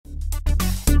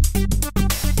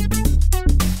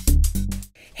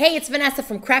Hey, it's Vanessa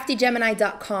from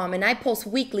CraftyGemini.com, and I post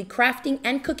weekly crafting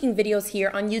and cooking videos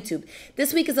here on YouTube.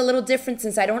 This week is a little different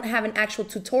since I don't have an actual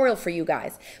tutorial for you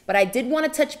guys, but I did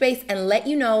want to touch base and let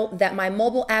you know that my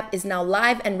mobile app is now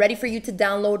live and ready for you to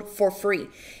download for free.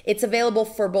 It's available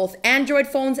for both Android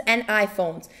phones and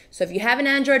iPhones. So if you have an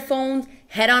Android phone,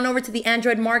 head on over to the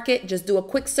Android market, just do a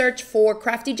quick search for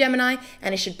Crafty Gemini,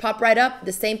 and it should pop right up.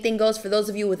 The same thing goes for those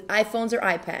of you with iPhones or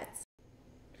iPads.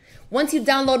 Once you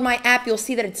download my app, you'll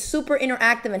see that it's super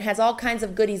interactive and has all kinds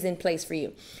of goodies in place for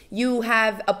you. You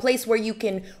have a place where you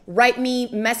can write me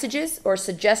messages or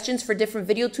suggestions for different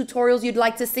video tutorials you'd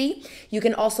like to see. You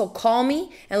can also call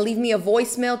me and leave me a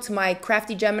voicemail to my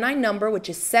Crafty Gemini number, which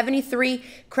is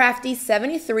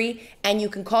 73crafty73, and you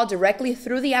can call directly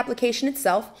through the application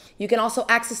itself. You can also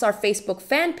access our Facebook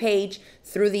fan page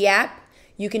through the app.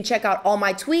 You can check out all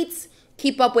my tweets,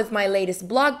 keep up with my latest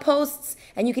blog posts,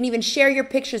 and you can even share your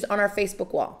pictures on our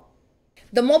Facebook wall.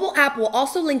 The mobile app will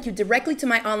also link you directly to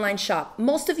my online shop.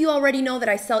 Most of you already know that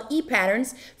I sell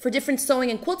e-patterns for different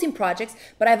sewing and quilting projects,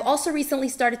 but I've also recently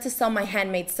started to sell my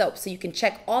handmade soap, so you can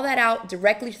check all that out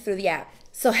directly through the app.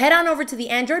 So head on over to the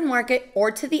Android market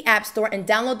or to the App Store and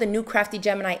download the new Crafty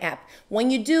Gemini app. When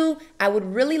you do, I would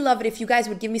really love it if you guys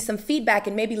would give me some feedback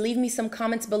and maybe leave me some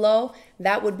comments below.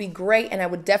 That would be great, and I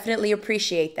would definitely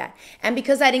appreciate that. And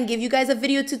because I didn't give you guys a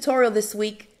video tutorial this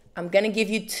week, I'm gonna give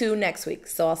you two next week.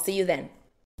 So I'll see you then.